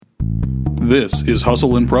This is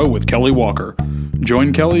Hustle and Pro with Kelly Walker.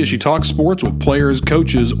 Join Kelly as she talks sports with players,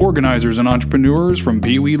 coaches, organizers, and entrepreneurs from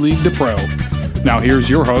Pee Wee League to Pro. Now here's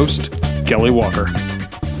your host, Kelly Walker.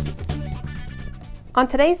 On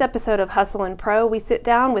today's episode of Hustle and Pro, we sit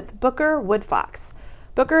down with Booker Woodfox.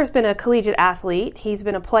 Booker has been a collegiate athlete. He's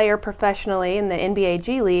been a player professionally in the NBA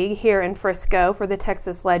G League here in Frisco for the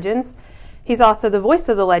Texas Legends. He's also the voice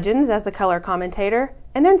of the Legends as a color commentator,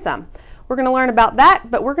 and then some. We're going to learn about that,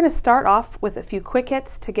 but we're going to start off with a few quick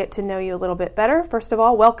hits to get to know you a little bit better. First of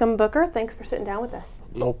all, welcome, Booker. Thanks for sitting down with us.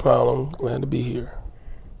 No problem. Glad to be here.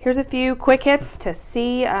 Here's a few quick hits to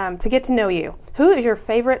get to know you. Who is your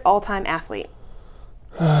favorite all-time athlete?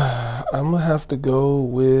 I'm gonna have to go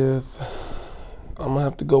with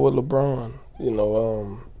LeBron.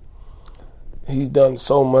 He's done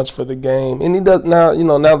so much for the game, and he does now.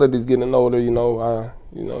 Now that he's getting older,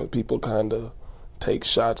 people kind of take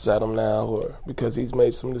shots at him now, or because he's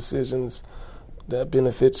made some decisions that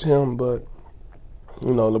benefits him. But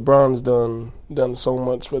LeBron's done so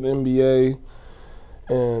much for the NBA,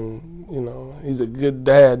 and he's a good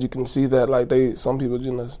dad. You can see that. Like some people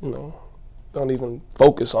just don't even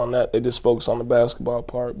focus on that. They just focus on the basketball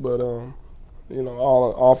part. But on and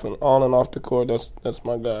off the court, that's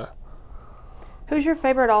my guy. Who's your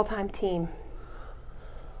favorite all-time team?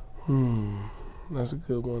 That's a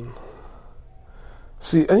good one.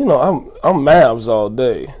 See, I'm Mavs all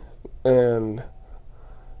day,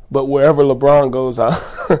 but wherever LeBron goes, I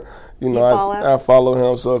follow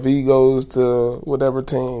him. So if he goes to whatever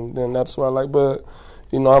team, then that's what I like. But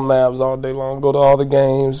I'm Mavs all day long. Go to all the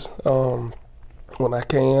games when I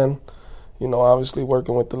can. Obviously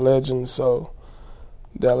working with the Legends, so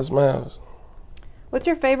Dallas Mavs. What's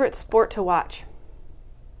your favorite sport to watch?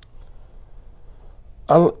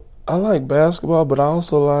 I like basketball, but I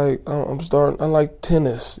also like I like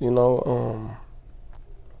tennis. I've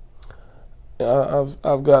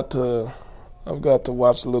got to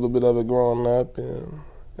watch a little bit of it growing up,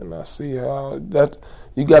 and I see how that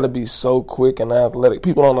you got to be so quick and athletic.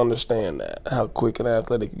 People don't understand that, how quick and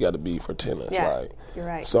athletic you got to be for tennis. Yeah, you're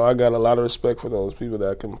right. So I got a lot of respect for those people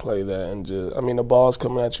that can play that, and the ball's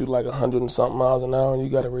coming at you like 100 and something miles an hour, and you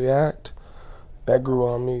got to react. That grew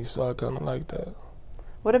on me, so I kind of like that.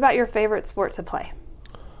 What about your favorite sport to play?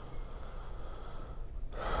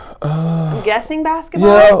 I'm guessing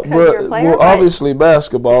basketball. Yeah, you're a player, obviously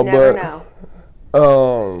basketball. You never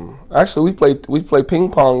know. Actually, we play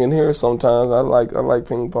ping pong in here sometimes. I like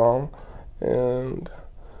ping pong, and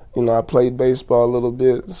I played baseball a little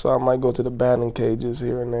bit, so I might go to the batting cages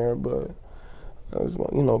here and there. But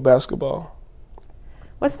basketball.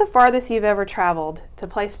 What's the farthest you've ever traveled to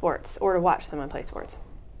play sports or to watch someone play sports?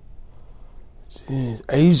 Jeez,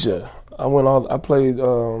 Asia. I played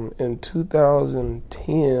in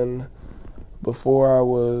 2010 before I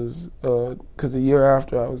was, because the year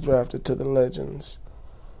after I was drafted to the Legends.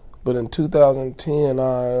 But in 2010,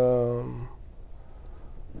 I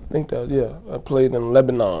played in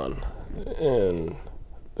Lebanon, and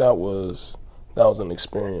that was an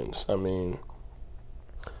experience.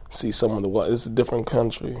 See some of it's a different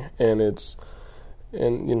country, and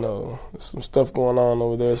some stuff going on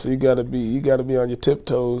over there, so you gotta be on your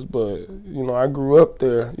tiptoes. But I grew up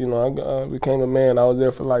there. I became a man. I was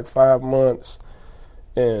there for like 5 months,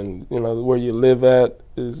 and where you live at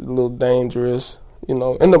is a little dangerous.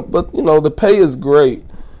 The pay is great,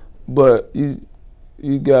 but you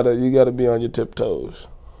gotta be on your tiptoes.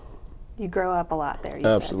 You grow up a lot there.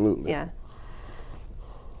 Absolutely. Yeah.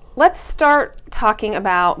 Let's start talking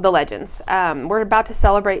about the Legends. We're about to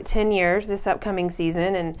celebrate 10 years this upcoming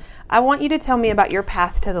season, and I want you to tell me about your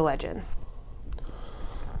path to the Legends.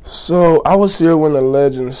 So I was here when the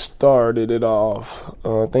Legends started it off.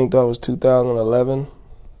 I think that was 2011.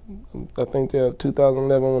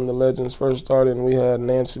 2011 when the Legends first started, and we had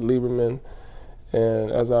Nancy Lieberman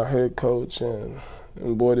as our head coach, and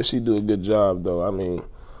boy, did she do a good job, though.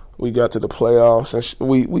 We got to the playoffs, and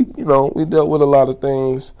we dealt with a lot of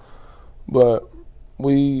things, but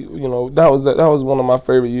that was one of my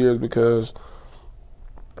favorite years because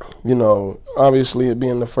obviously it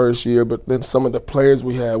being the first year, but then some of the players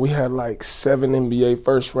we had like 7 NBA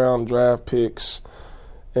first round draft picks,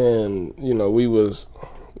 and we was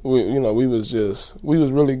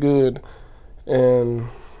really good, and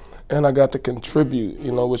I got to contribute,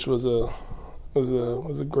 which was a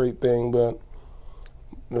great thing, but.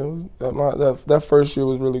 That first year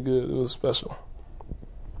was really good. It was special.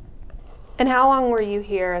 And how long were you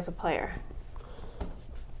here as a player?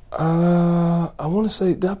 I want to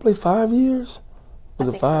say, did I play 5 years? Was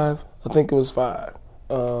it 5? So. I think it was 5.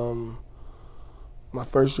 My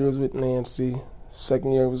first year was with Nancy.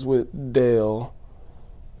 Second year was with Dale.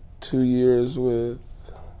 2 years with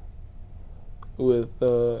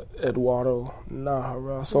Eduardo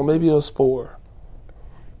Nahara, so maybe it was 4.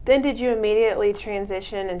 Then did you immediately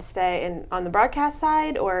transition and stay on the broadcast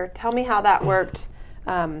side, or tell me how that worked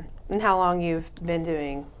and how long you've been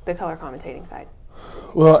doing the color commentating side?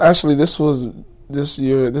 Well, actually, this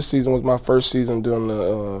season was my first season doing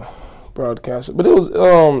the broadcast. But it was,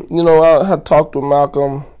 I had talked with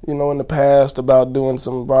Malcolm, in the past about doing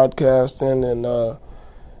some broadcasting, and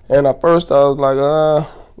at first I was like,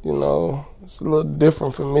 it's a little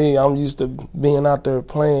different for me. I'm used to being out there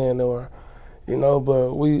playing, but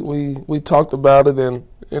we talked about it, and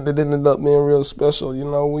it ended up being real special.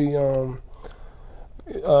 We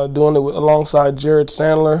doing it alongside Jared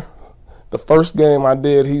Sandler. The first game I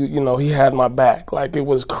did, he had my back. Like, it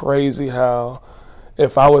was crazy how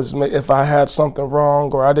if I had something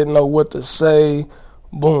wrong or I didn't know what to say,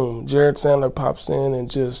 boom, Jared Sandler pops in and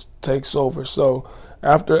just takes over. So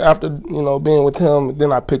after being with him,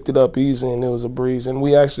 then I picked it up easy and it was a breeze. And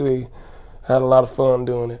we actually had a lot of fun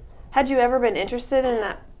doing it. Had you ever been interested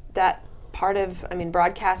in that part of,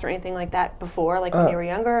 broadcast or anything like that before, like when you were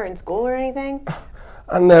younger or in school or anything?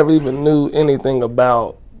 I never even knew anything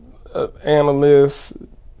about analysts,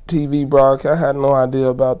 TV broadcast. I had no idea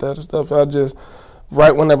about that stuff.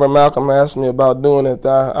 Right whenever Malcolm asked me about doing it,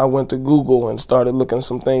 I went to Google and started looking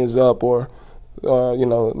some things up, or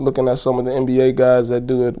looking at some of the NBA guys that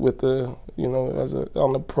do it with the,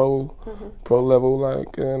 on the pro level,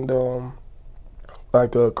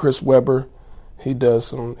 like Chris Webber. He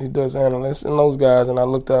does analysts and those guys, and I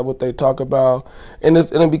looked at what they talk about, and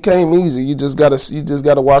it became easy. You just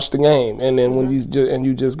gotta watch the game, and then when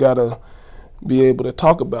you just gotta be able to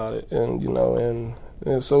talk about it, and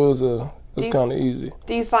so it was kind of easy.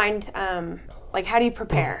 Do you find how do you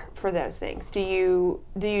prepare for those things? Do you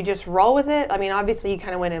just roll with it? Obviously you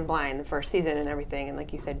kind of went in blind the first season and everything, and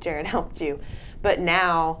like you said, Jared helped you, but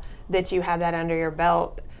now that you have that under your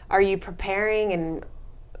belt, are you preparing and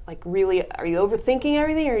really, are you overthinking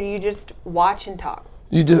everything, or do you just watch and talk?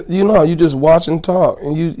 You just watch and talk,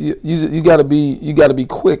 and you gotta be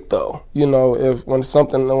quick though.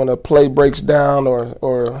 When a play breaks down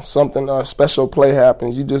or something, a special play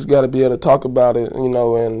happens, you just gotta be able to talk about it,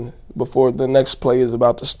 and before the next play is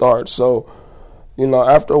about to start. So,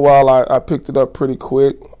 after a while, I picked it up pretty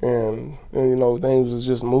quick, and things was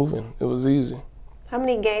just moving. It was easy. How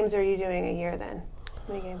many games are you doing a year then?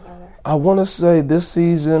 How many games are there? I want to say this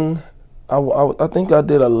season, I think I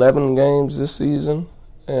did 11 games this season,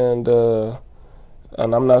 and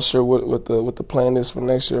I'm not sure what the plan is for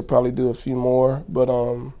next year. Probably do a few more, but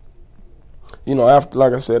after,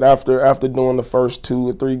 like I said, after doing the first 2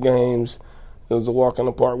 or 3 games, it was a walk in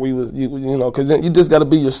the park. Because you just got to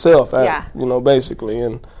be yourself, basically,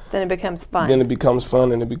 and then it becomes fun. Then it becomes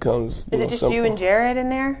fun, and it becomes. Is it just simple. You and Jared in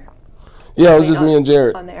there? Yeah, it was just me and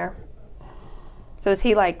Jared on there. So is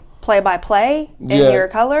he play-by-play in your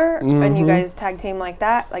color, and you guys tag team like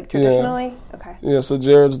that, traditionally? Yeah. Okay. Yeah, so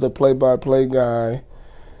Jared's the play-by-play guy,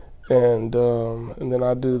 and then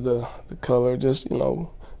I do the color. Just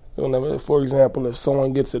whenever, for example, if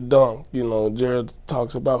someone gets a dunk, Jared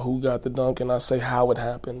talks about who got the dunk, and I say how it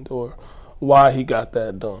happened or why he got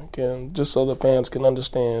that dunk, and just so the fans can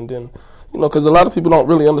understand, and because a lot of people don't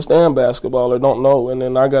really understand basketball or don't know, and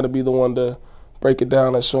then I got to be the one to break it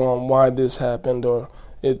down and show them why this happened or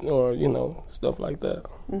stuff like that.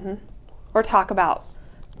 Mm-hmm. Or talk about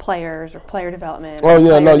players or player development. Oh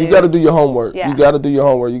yeah, no, you got to do your homework. Yeah. You got to do your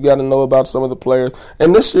homework. You got to know about some of the players.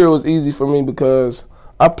 And this year was easy for me because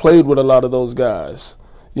I played with a lot of those guys.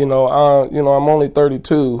 I'm only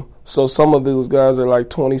 32, so some of those guys are like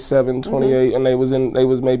 27, 28, and they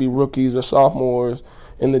was maybe rookies or sophomores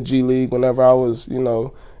in the G League whenever I was,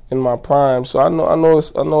 in my prime. So I know a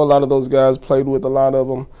lot of those guys, played with a lot of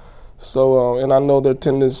them. So and I know their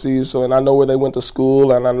tendencies. And I know where they went to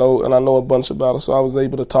school, and I know a bunch about it. So I was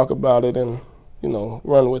able to talk about it and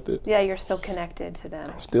run with it. Yeah, you're still connected to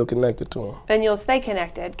them. Still connected to them. And you'll stay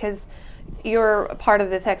connected because you're a part of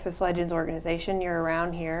the Texas Legends organization. You're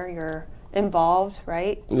around here. You're involved,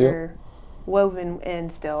 right? Yep. You're woven in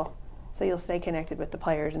still. So you'll stay connected with the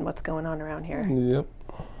players and what's going on around here. Yep.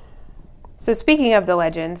 So speaking of the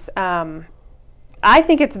Legends, I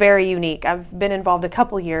think it's very unique. I've been involved a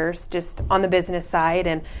couple years just on the business side,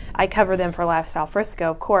 and I cover them for Lifestyle Frisco,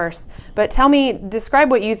 of course. But describe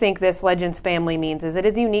what you think this Legends family means. Is it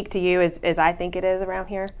as unique to you as I think it is around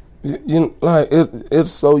here?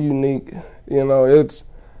 It's so unique. It's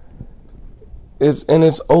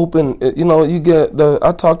open. You get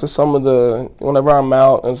I talk to some of whenever I'm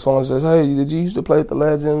out and someone says, "Hey, did you used to play at the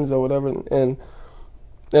Legends or whatever?"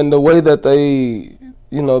 And the way that they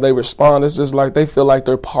you know, they respond. It's just like they feel like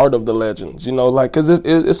they're part of the Legends, you know, like, because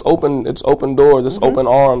it's open doors, it's open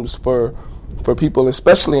arms for people,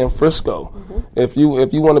 especially in Frisco. If you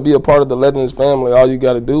want to be a part of the Legends family, all you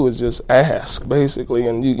got to do is just ask, basically,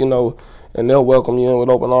 and you know, and they'll welcome you in with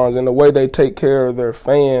open arms. And the way they take care of their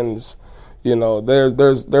fans, you know,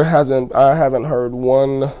 I haven't heard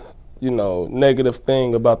one, you know, negative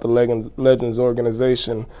thing about the Legends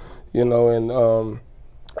organization, you know,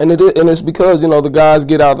 and it's because, you know, the guys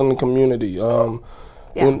get out in the community.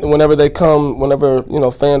 Whenever you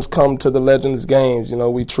know, fans come to the Legends games, you know,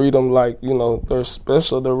 we treat them like, you know, they're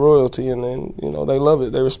special, they're royalty, and then, you know, they love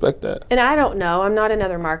it, they respect that. And I don't know, I'm not in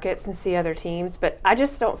other markets and see other teams, but I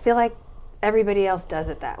just don't feel like everybody else does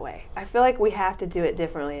it that way. I feel like we have to do it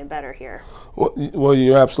differently and better here. Well,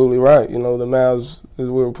 you're absolutely right. You know, the Mavs,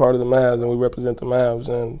 we're part of the Mavs, and we represent the Mavs,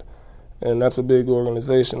 and that's a big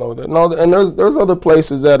organization over there. No, and there's other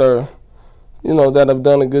places that are, you know, that have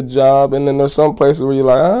done a good job, and then there's some places where you're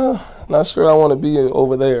like, not sure I want to be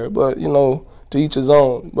over there, but, you know, to each his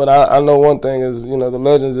own. But I know one thing is, you know, the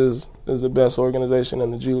Legends is the best organization in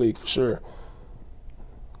the G League for sure.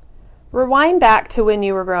 Rewind back to when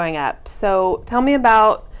you were growing up. So tell me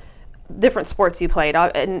about different sports you played.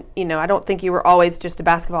 And, you know, I don't think you were always just a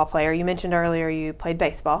basketball player. You mentioned earlier you played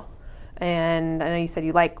baseball, and I know you said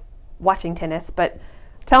you like watching tennis, but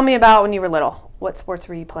tell me about when you were little. What sports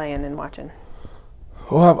were you playing and watching?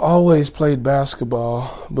 Well, I've always played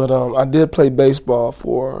basketball, but I did play baseball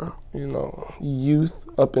for, you know, youth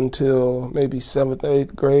up until maybe 7th,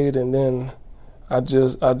 8th grade, and then I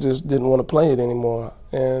just didn't want to play it anymore,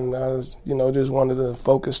 and I was, you know, just wanted to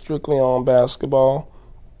focus strictly on basketball.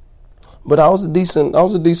 But I was a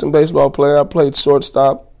decent baseball player. I played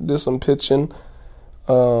shortstop, did some pitching,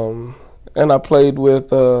 and I played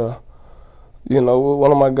with, you know,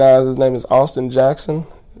 one of my guys. His name is Austin Jackson.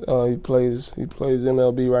 He plays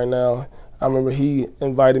MLB right now. I remember he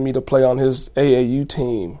invited me to play on his AAU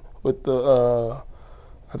team with the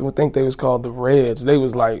I think they was called the Reds. They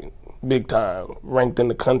was like big time, ranked in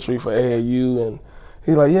the country for AAU, and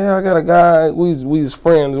he's like, yeah, I got a guy. We was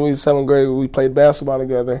friends. We was 7th grade. We played basketball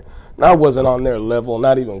together. And I wasn't on their level,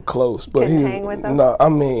 not even close. But Couldn't hang with them? No, I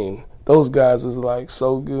mean, those guys is like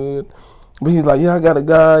so good. But he's like, yeah, I got a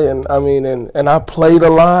guy, and I mean, and I played a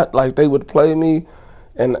lot. Like they would play me.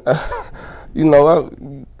 And, you know, I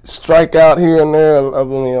strike out here and there, I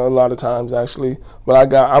mean, a lot of times, actually.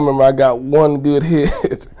 But I remember I got one good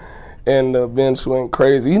hit, and the bench went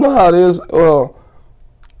crazy. You know how it is? Well,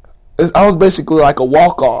 I was basically like a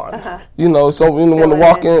walk-on. You know, so when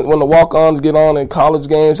the walk-ons get on in college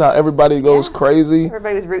games, how everybody goes crazy.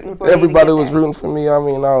 Everybody was rooting for you. Everybody was rooting for me. I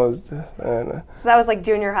mean, I was just... So that was like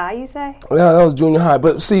junior high, you say? Yeah, that was junior high.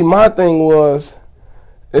 But, see, my thing was...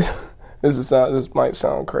 This might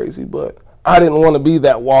sound crazy, but I didn't want to be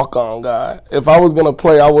that walk-on guy. If I was gonna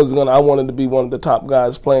play, I wanted to be one of the top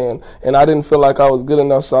guys playing, and I didn't feel like I was good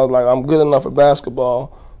enough. So I was like, I'm good enough at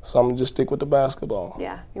basketball, so I'm gonna just stick with the basketball.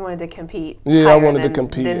 Yeah, you wanted to compete. Yeah, I wanted to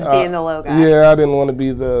compete. Than being the low guy. Yeah, I didn't want to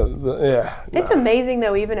be the. It's amazing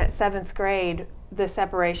though, even at 7th grade, the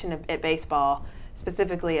separation at baseball.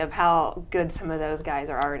 Specifically of how good some of those guys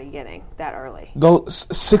are already getting that early.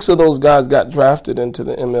 6 of those guys got drafted into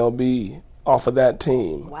the MLB off of that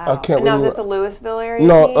team. Wow. I can't now remember. is this a Louisville area?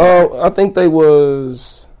 No, I think it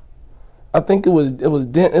was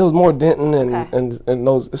more Denton and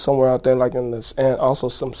those somewhere out there like in this, and also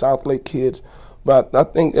some South Lake kids. But I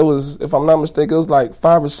think it was, if I'm not mistaken, it was like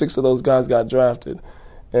 5 or 6 of those guys got drafted,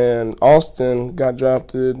 and Austin got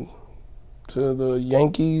drafted to the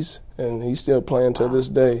Yankees, and he's still playing to this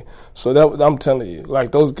day. So that, I'm telling you,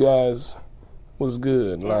 like, those guys was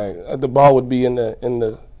good. Yeah. Like the ball would be in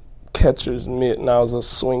the catcher's mitt, and I was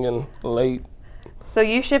just swinging late. So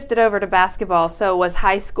you shifted over to basketball. So was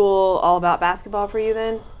high school all about basketball for you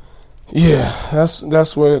then? Yeah,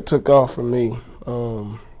 that's where it took off for me.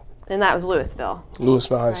 And that was Louisville.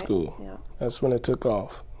 Louisville High School. Yeah. That's when it took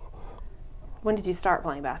off. When did you start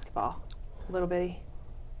playing basketball? A little bitty?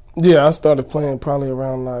 Yeah, I started playing probably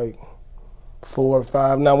around like 4 or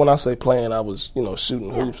 5. Now, when I say playing, I was,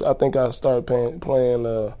 shooting hoops. I think I started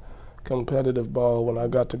playing competitive ball when I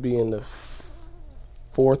got to be in the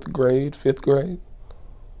 5th grade.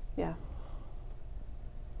 Yeah.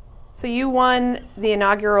 So you won the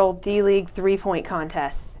inaugural D-League three-point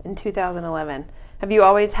contest in 2011. Have you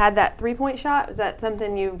always had that three-point shot? Is that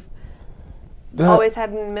something you've always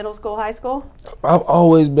had in middle school, high school? I've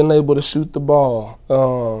always been able to shoot the ball,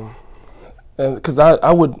 and because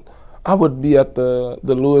I would be at the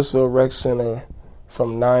Louisville Rec Center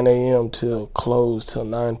from 9 a.m. till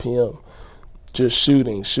 9 p.m. just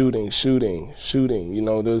shooting.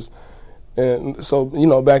 And so,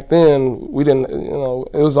 back then we didn't,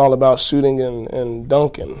 it was all about shooting and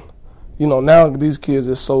dunking. Now these kids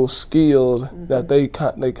are so skilled that they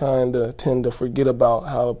kind of tend to forget about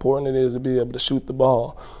how important it is to be able to shoot the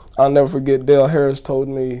ball. I'll never forget Dale Harris told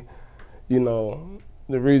me,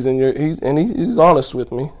 the reason he's honest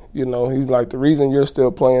with me. He's like, the reason you're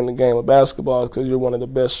still playing the game of basketball is because you're one of the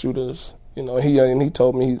best shooters. He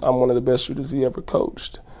told me I'm one of the best shooters he ever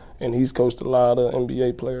coached, and he's coached a lot of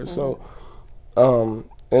NBA players. Mm-hmm. So,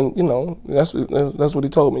 that's what he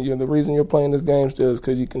told me. The reason you're playing this game still is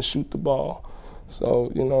because you can shoot the ball.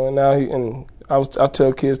 So, and now I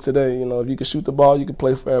tell kids today, if you can shoot the ball, you can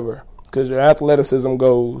play forever because your athleticism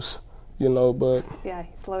goes. But yeah,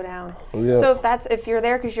 slow down. Yeah. So if you're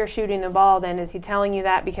there because you're shooting the ball, then is he telling you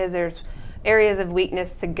that because there's areas of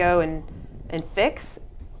weakness to go and fix?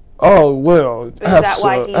 Oh well,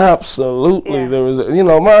 absolutely. Yeah. There was,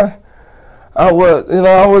 I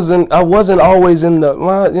wasn't always in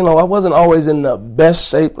the best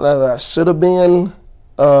shape that I should have been.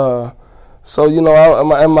 So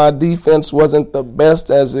my defense wasn't the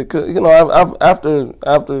best as it could. After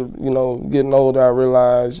getting older, I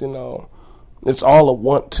realized it's all a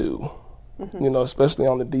want to, especially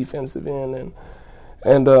on the defensive end,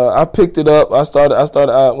 and I picked it up. I started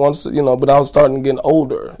out once, but I was starting to get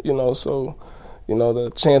older, so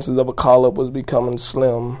the chances of a call up was becoming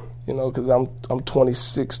slim, because I'm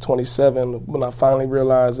 26, 27 when I finally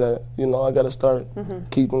realized that I got to start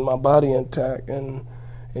keeping my body intact, and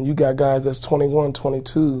you got guys that's 21,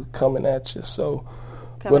 22 coming at you, so.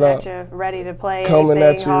 Coming at you, ready to play. Coming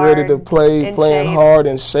at you, ready to play, playing shape. hard,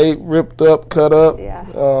 in shape, ripped up, cut up.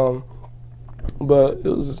 Yeah. But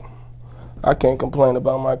I can't complain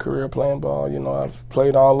about my career playing ball. I've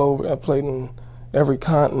played all over. I've played in every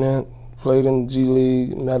continent, played in G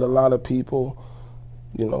League, met a lot of people,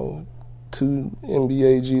 2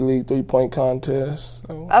 NBA G League 3-point contests.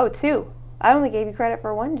 So. Oh, 2. I only gave you credit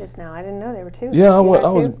for 1 just now. I didn't know there were 2. Yeah,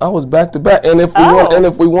 I was back to back. And if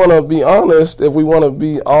we want to be honest, if we want to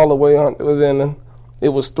be all the way on, then it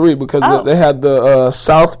was 3 because they had the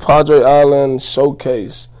South Padre Island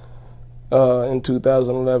Showcase in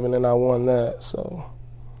 2011, and I won that. So.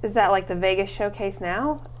 Is that like the Vegas Showcase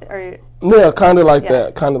now? Or yeah, kind of like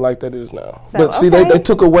that. Kind of like that is now. So, but see, they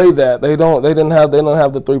took away that. They don't have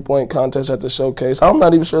the 3-point contest at the Showcase. I'm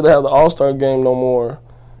not even sure they have the All-Star game no more.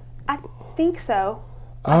 I think so.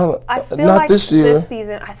 I feel not like this year. This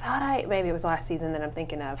season, I thought maybe it was last season that I'm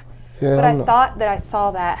thinking of. Yeah, but I thought that I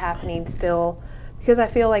saw that happening still because I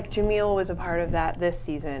feel like Jamil was a part of that this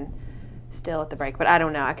season still at the break. But I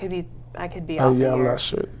don't know. I could be off yeah, here. I'm not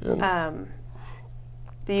sure. Yeah.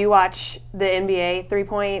 Do you watch the NBA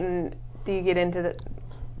 3-point and do you get into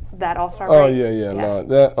that All-Star break? Oh, yeah. No.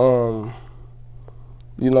 That,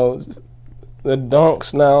 the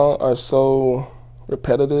dunks now are so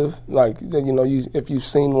repetitive. Like, if you've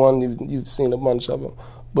seen one, you've seen a bunch of them.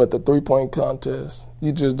 But the 3-point contest,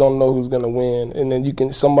 you just don't know who's going to win. And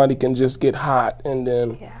then somebody can just get hot and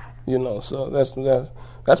then, so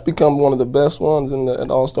that's become one of the best ones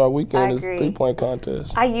at All-Star Weekend is the 3-point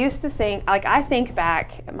contest. I used to think, I think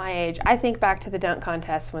back at my age, I think back to the dunk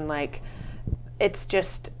contest when, it's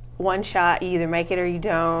just one shot, you either make it or you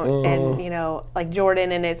don't. And, like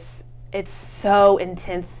Jordan, and it's so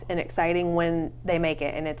intense and exciting when they make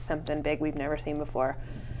it, and it's something big we've never seen before.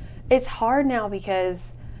 It's hard now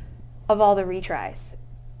because of all the retries.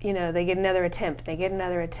 They get another attempt,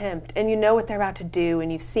 and you know what they're about to do,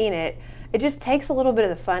 and you've seen it. It just takes a little bit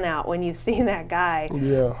of the fun out when you've seen that guy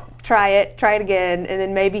try it again, and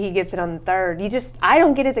then maybe he gets it on the third. I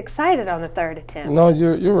don't get as excited on the third attempt. No,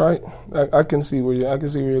 you're right. I can see where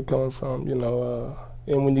you're coming from.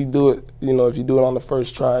 And when you do it, if you do it on the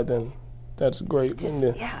first try, then that's great. It's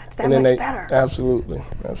that much better. Absolutely.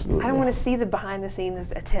 I don't want to see the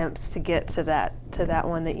behind-the-scenes attempts to get to that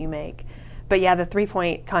one that you make. But yeah, the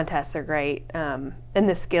 3-point contests are great, and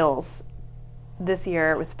the skills. This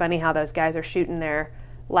year, it was funny how those guys are shooting their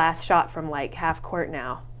last shot from half court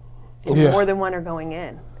now. More than one are going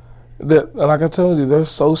in. Like I told you, they're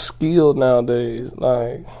so skilled nowadays.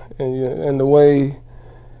 And the way.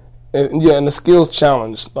 And the skills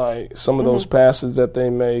challenge, some of those passes that they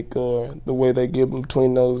make or the way they get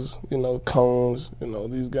between those, cones,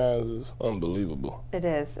 these guys is unbelievable. It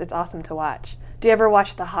is. It's awesome to watch. Do you ever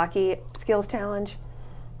watch the hockey skills challenge?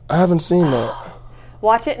 I haven't seen that.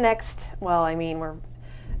 Watch it next. Well,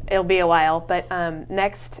 it'll be a while, but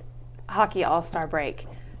next hockey All-Star break,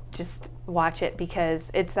 just watch it because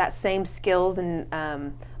it's that same skills and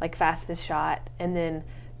fastest shot, and then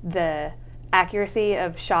the accuracy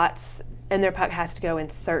of shots, and their puck has to go in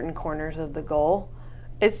certain corners of the goal.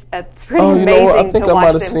 It's pretty amazing. I think to I watch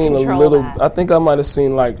might have them seen a control little. that. I think I might have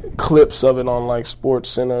seen like clips of it on like Sports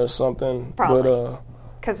Center or something. Probably.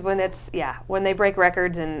 Because when they break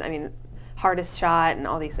records and I mean, hardest shot and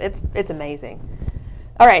all these, it's amazing.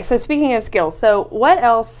 All right. So speaking of skills, so what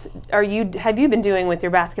else have you been doing with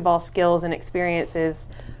your basketball skills and experiences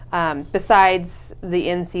besides the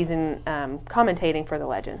in-season commentating for the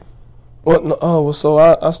Legends? So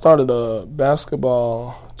I started a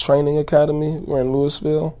basketball training academy. We're in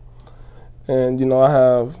Louisville, and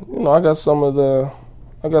I got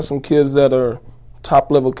some kids that are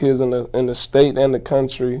top level kids in the state and the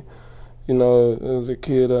country. There's a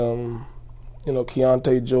kid,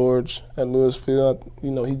 Keontae George at Louisville.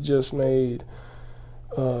 He just made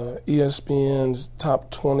ESPN's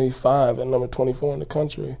top 25 at number 24 in the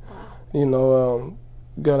country.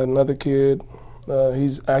 Got another kid.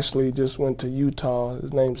 He's actually just went to Utah.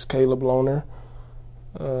 His name's Caleb Lohner.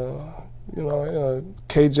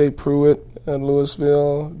 KJ Pruitt at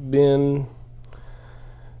Louisville, Ben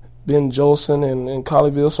Jolson in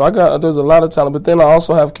Colleyville. So there's a lot of talent. But then I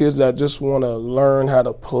also have kids that just want to learn how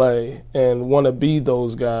to play and want to be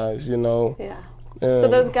those guys. Yeah. So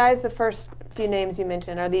those guys, the first few names you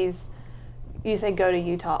mentioned, are these? You say go to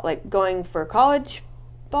Utah, like going for college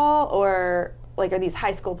ball, or like are these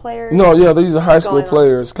high school players? No, yeah, these are high school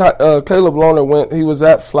players. Caleb Lohner he was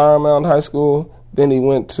at Flower Mound High School. Then he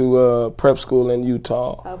went to prep school in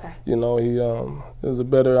Utah. Okay. It was a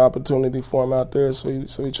better opportunity for him out there, so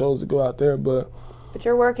he chose to go out there. But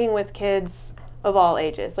you're working with kids of all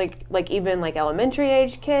ages, like even like elementary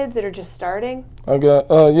age kids that are just starting. I got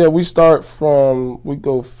we go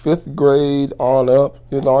 5th grade on up.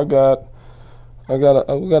 We got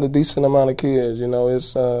a decent amount of kids.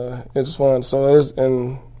 It's fun. So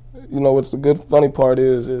what's the good funny part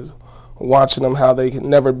is watching them how they had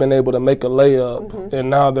never been able to make a layup,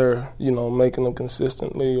 and now they're making them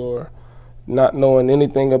consistently, or not knowing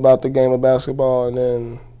anything about the game of basketball, and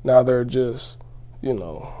then now they're just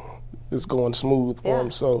it's going smooth for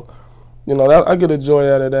them. So I get a joy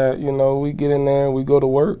out of that. We get in there and we go to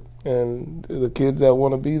work, and the kids that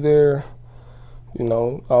want to be there,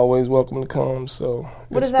 always welcome to come. So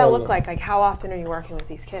what does that look like? Like, how often are you working with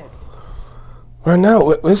these kids? Right now,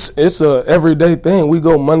 it's a everyday thing. We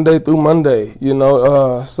go Monday through Monday.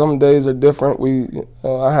 Some days are different.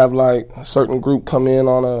 I have like a certain group come in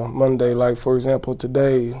on a Monday. Like for example,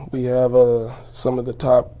 today we have some of the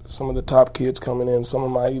top kids coming in. Some of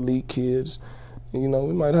my elite kids. We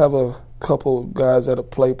might have a couple guys that'll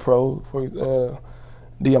play pro. For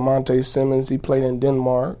Diamante Simmons, he played in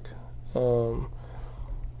Denmark.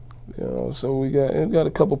 So we got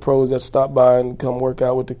a couple pros that stop by and come work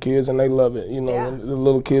out with the kids, and they love it. The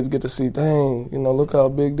little kids get to see, dang, look how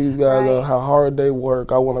big these guys are, how hard they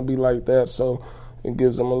work. I want to be like that. So it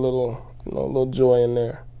gives them a little joy in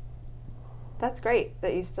there. That's great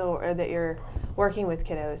that you're working with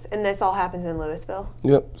kiddos, and this all happens in Louisville.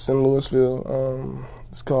 Yep, it's in Louisville.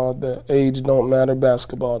 It's called the Age Don't Matter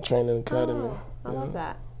Basketball Training Academy. Oh, I love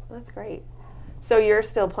that. That's great. So you're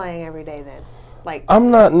still playing every day then? I'm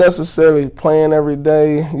not necessarily playing every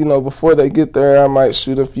day. Before they get there, I might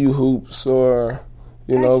shoot a few hoops or,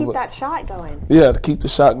 keep that shot going. Yeah, to keep the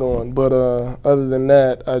shot going. But other than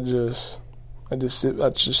that, I just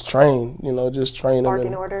train. Just train them.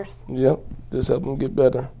 Barking orders. Yep, just help them get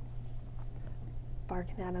better.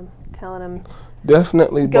 Barking at them, telling them.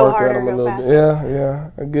 Definitely bark at them a little bit. Yeah.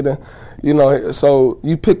 I get it. So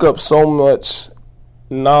you pick up so much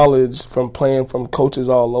knowledge from playing from coaches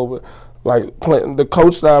all over. Like the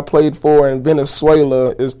coach that I played for in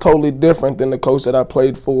Venezuela is totally different than the coach that I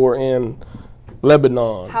played for in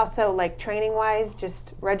Lebanon. How so? Like training wise,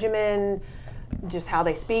 just regimen, just how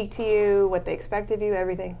they speak to you, what they expect of you,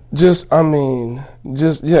 everything. You're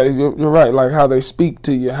right. Like how they speak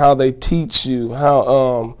to you, how they teach you,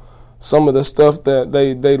 how some of the stuff that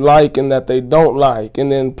they like and that they don't like,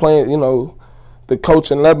 and then playing. The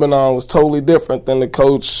coach in Lebanon was totally different than the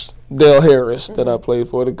coach Dale Harris that I played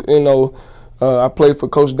for. I played for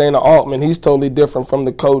Coach Dana Altman. He's totally different from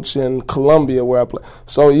the coach in Columbia where I play.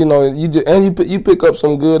 So you pick up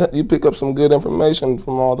some good information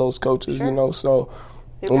from all those coaches. Sure. So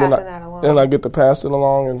you're passing that along. And I get to pass it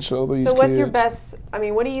along and show these kids. So what's your best?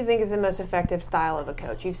 What do you think is the most effective style of a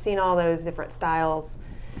coach? You've seen all those different styles.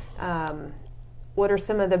 What are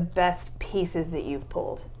some of the best pieces that you've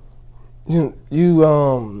pulled?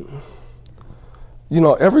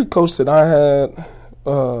 Every coach that I had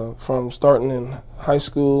from starting in high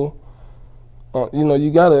school,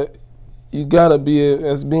 you gotta be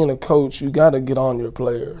as being a coach, you gotta get on your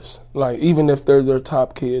players. Like even if they're their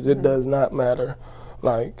top kids, it does not matter.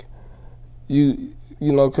 Like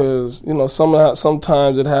because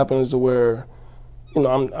sometimes it happens to where, I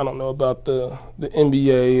don't know about the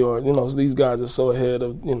NBA or these guys are so ahead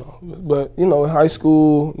of but high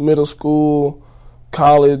school, middle school,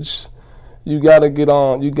 college, you got to get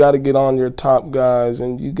on your top guys,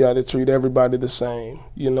 and you got to treat everybody the same,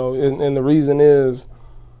 and the reason is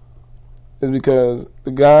because the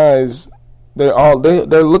guys, they're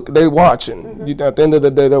watching. Mm-hmm. At the end of the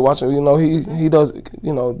day, they're watching. He does.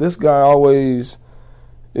 This guy always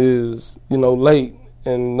is late,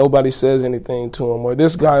 and nobody says anything to him. Or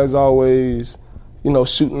this guy is always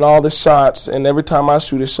shooting all the shots, and every time I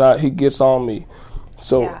shoot a shot, he gets on me.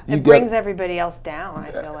 So it brings everybody else down,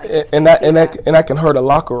 I feel like. And that can hurt a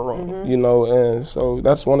locker room, mm-hmm. And so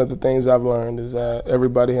that's one of the things I've learned is that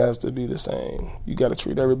everybody has to be the same. You got to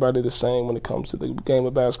treat everybody the same when it comes to the game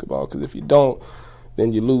of basketball, because if you don't,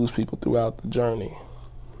 then you lose people throughout the journey.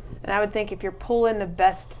 And I would think if you're pulling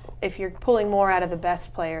more out of the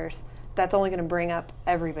best players, that's only going to bring up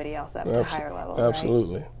everybody else up to higher levels.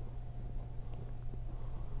 Absolutely. Right?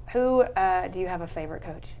 Who do you have a favorite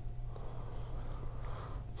coach?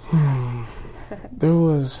 There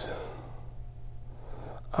was,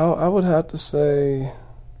 I would have to say,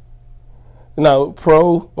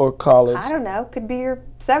 pro or college. I don't know. Could be your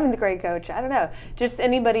 7th grade coach. I don't know. Just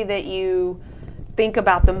anybody that you think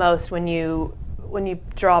about the most when you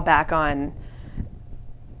draw back on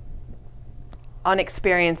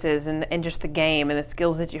experiences and just the game and the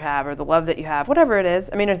skills that you have or the love that you have, whatever it is.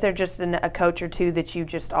 I mean, is there just a coach or two that you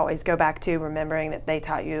just always go back to, remembering that they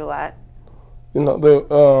taught you a lot?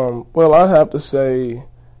 Well, I'd have to say,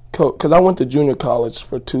 because I went to junior college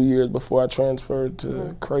for 2 years before I transferred to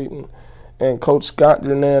mm-hmm. Creighton, and Coach Scott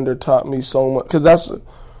Jernander taught me so much. Because that's,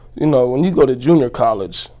 when you go to junior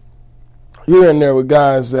college, you're in there with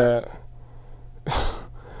guys that,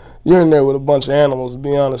 you're in there with a bunch of animals, to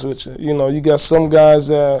be honest with you. You got some guys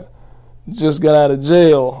that just got out of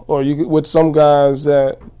jail, or you with some guys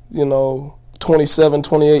that, 27,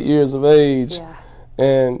 28 years of age. Yeah.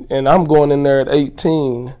 And I'm going in there at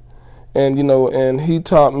 18, and and he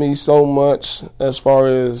taught me so much as far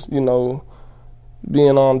as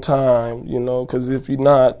being on time, because if you're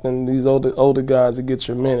not, then these older guys that get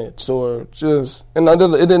your minutes, or just, and it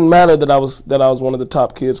didn't matter that I was one of the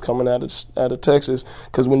top kids coming out of Texas,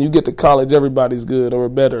 because when you get to college, everybody's good or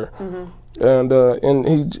better, mm-hmm.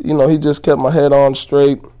 And he just kept my head on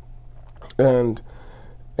straight, and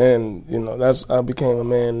I became a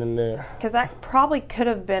man in there. Because that probably could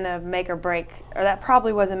have been a make or break, or that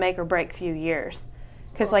probably was a make or break few years.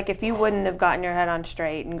 Because if you wouldn't have gotten your head on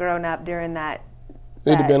straight and grown up during that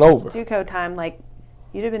it'd have been over. JUCO time,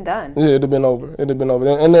 you'd have been done. Yeah, it'd have been over.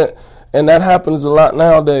 And that happens a lot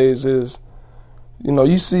nowadays. Is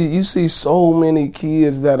you see so many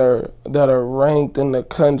kids that are ranked in the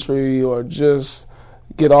country or just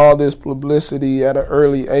get all this publicity at an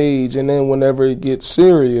early age, and then whenever it gets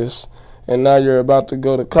serious, and now you're about to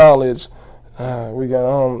go to college,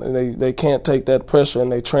 they can't take that pressure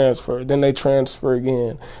and they transfer. Then they transfer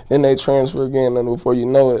again. Then they transfer again, and before you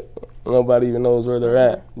know it, nobody even knows where they're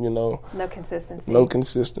at. No consistency. No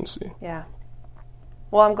consistency. Yeah.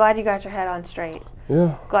 Well, I'm glad you got your head on straight.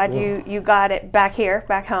 Yeah. Glad you got it back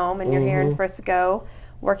home, and you're here in Frisco,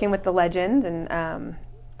 working with the Legends, and.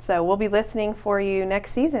 So we'll be listening for you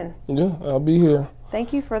next season. Yeah, I'll be here.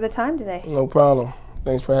 Thank you for the time today. No problem.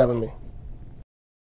 Thanks for having me.